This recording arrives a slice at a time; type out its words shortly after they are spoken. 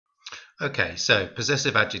Okay, so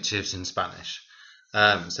possessive adjectives in Spanish.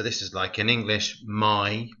 So this is like in English,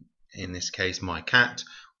 my, in this case, my cat,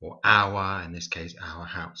 or our, in this case, our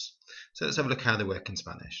house. So let's have a look how they work in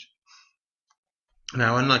Spanish.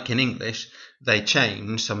 Now, unlike in English, they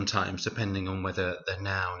change sometimes depending on whether the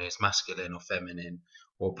noun is masculine or feminine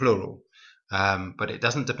or plural. But it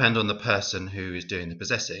doesn't depend on the person who is doing the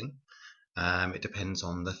possessing. It depends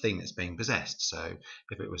on the thing that's being possessed. So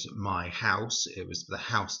if it was my house, it was the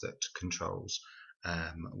house that controls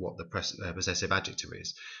what the possessive adjective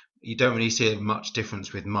is. You don't really see much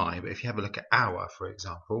difference with my, but if you have a look at our, for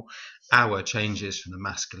example, our changes from the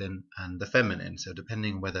masculine and the feminine. So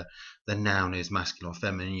depending on whether the noun is masculine or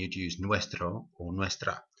feminine, you'd use nuestro or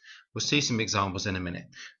nuestra. We'll see some examples in a minute.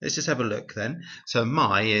 Let's just have a look then. So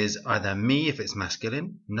my is either me if it's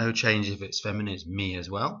masculine, no change if it's feminine, is me as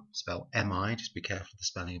well. Spell mi, just be careful of the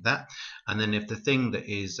spelling of that. And then if the thing that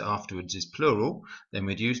is afterwards is plural, then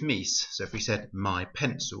we'd use mis. So if we said my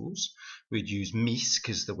pencils, we'd use mis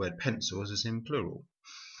because the word pencils is in plural.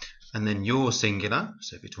 And then your singular,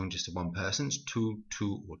 so if you're talking just to one person, it's tu,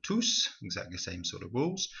 or tus, exactly the same sort of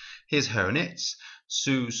rules. His, her, and its,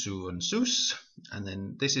 su, and sus. And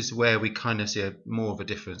then this is where we kind of see more of a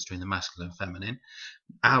difference between the masculine and feminine.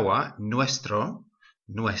 Our, nuestro,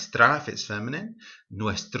 nuestra if it's feminine,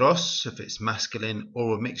 nuestros if it's masculine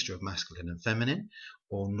or a mixture of masculine and feminine,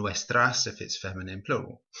 or nuestras if it's feminine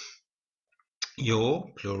plural.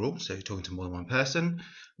 Your, plural, so you're talking to more than one person.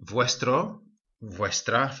 Vuestro,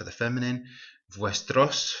 vuestra for the feminine,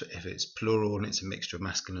 vuestros if it's plural and it's a mixture of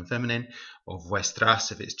masculine and feminine, or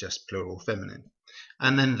vuestras if it's just plural feminine.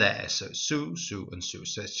 And then there, so su, and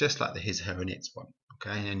sus. So it's just like the his, her, and its one.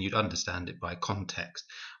 Okay, and you'd understand it by context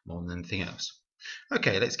more than anything else.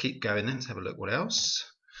 Okay, let's keep going then. Let's have a look what else.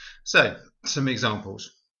 So, some examples.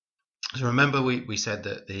 So remember we said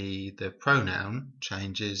that the pronoun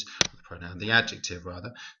changes, the adjective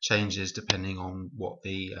rather, changes depending on what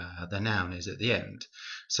the noun is at the end.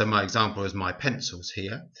 So my example is my pencils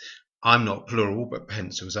here. I'm not plural, but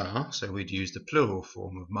pencils are, so we'd use the plural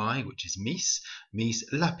form of my, which is mis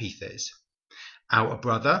lápices. Our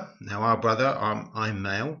brother, now our brother, I'm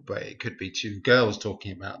male, but it could be two girls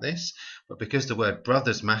talking about this, but because the word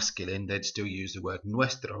brother's masculine, they'd still use the word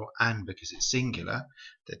nuestro, and because it's singular,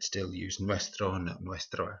 they'd still use nuestro and not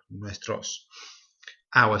nuestros.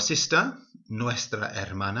 Our sister, nuestra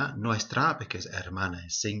hermana, nuestra because hermana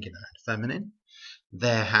is singular and feminine.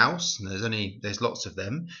 Their house, and there's lots of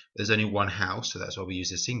them, there's only one house, so that's why we use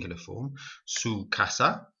the singular form. Su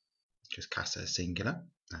casa, because casa is singular.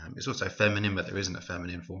 It's also feminine, but there isn't a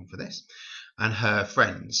feminine form for this. And her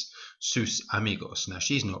friends, sus amigos. Now,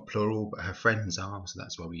 she's not plural, but her friends are, so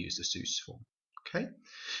that's why we use the sus form. Okay,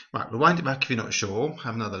 right, rewind it back if you're not sure.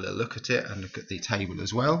 Have another little look at it and look at the table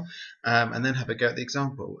as well. And then have a go at the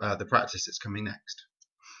example, the practice that's coming next.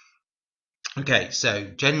 Okay,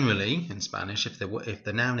 so generally in Spanish, if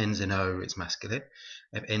the noun ends in O, it's masculine.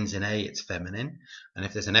 If it ends in A, it's feminine. And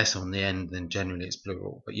if there's an S on the end, then generally it's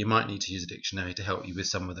plural. But you might need to use a dictionary to help you with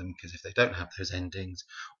some of them, because if they don't have those endings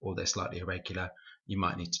or they're slightly irregular, you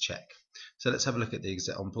might need to check. So let's have a look at the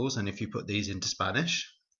examples. And if you put these into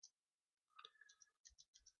Spanish,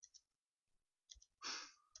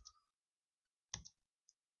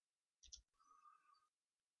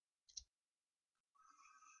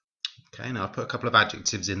 okay, now I've put a couple of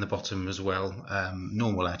adjectives in the bottom as well,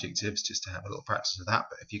 normal adjectives, just to have a little practice of that.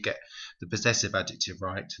 But if you get the possessive adjective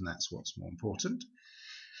right, and that's what's more important.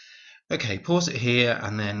 Okay, pause it here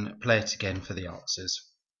and then play it again for the answers.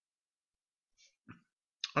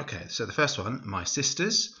 Okay, so the first one, my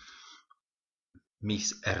sisters,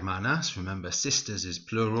 mis hermanas. Remember, sisters is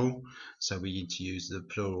plural, so we need to use the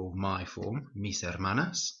plural my form, mis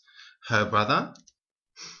hermanas. Her brother,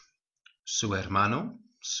 su hermano.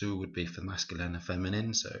 Su would be for masculine and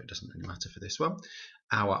feminine, so it doesn't really matter for this one.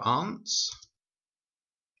 Our aunts,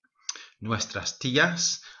 nuestras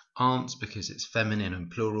tías, aunts because it's feminine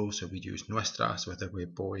and plural, so we'd use nuestras whether we're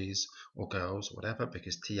boys or girls or whatever,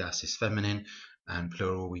 because tías is feminine and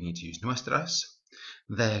plural we need to use nuestras.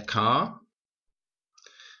 Their car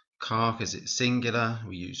because it's singular,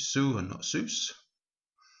 we use su and not sus.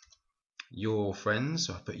 Your friends,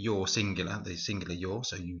 so I put your singular, the singular your,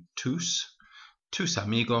 so you tus. Tus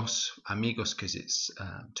amigos, amigos because it's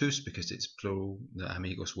tus because it's plural, the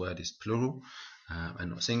amigos word is plural and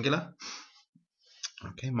not singular.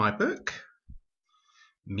 Okay, my book,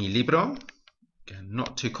 mi libro, again,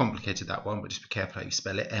 not too complicated that one, but just be careful how you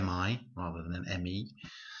spell it, mi rather than me.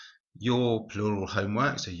 Your plural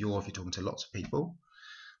homework, so your if you're talking to lots of people.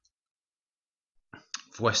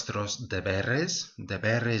 vuestros deberes.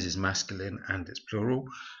 Deberes is masculine and it's plural,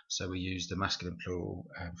 so we use the masculine plural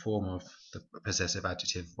form of the possessive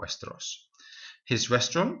adjective vuestros. His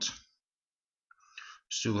restaurant.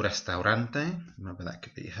 Su restaurante. Remember, that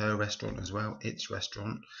could be her restaurant as well. Its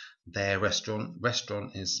restaurant. Their restaurant.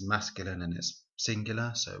 Restaurant is masculine and it's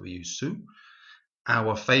singular, so we use su.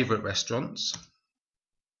 Our favorite restaurants.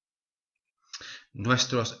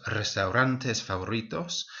 Nuestros restaurantes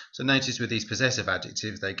favoritos. So notice with these possessive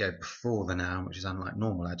adjectives, they go before the noun, which is unlike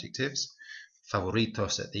normal adjectives.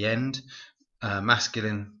 Favoritos at the end.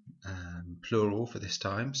 Masculine plural for this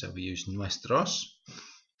time, so we use nuestros.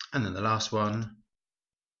 And then the last one,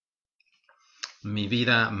 mi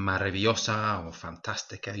vida maravillosa or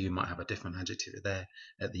fantástica. You might have a different adjective there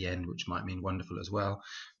at the end, which might mean wonderful as well.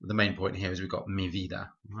 But the main point here is we've got mi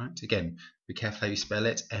vida. Right? Again, be careful how you spell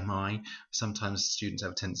it. Mi. Sometimes students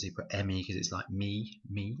have a tendency to put mi because it's like me,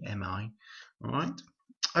 mi. All right.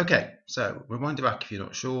 Okay. So rewind it back if you're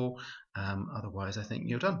not sure. Otherwise, I think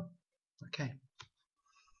you're done. Okay.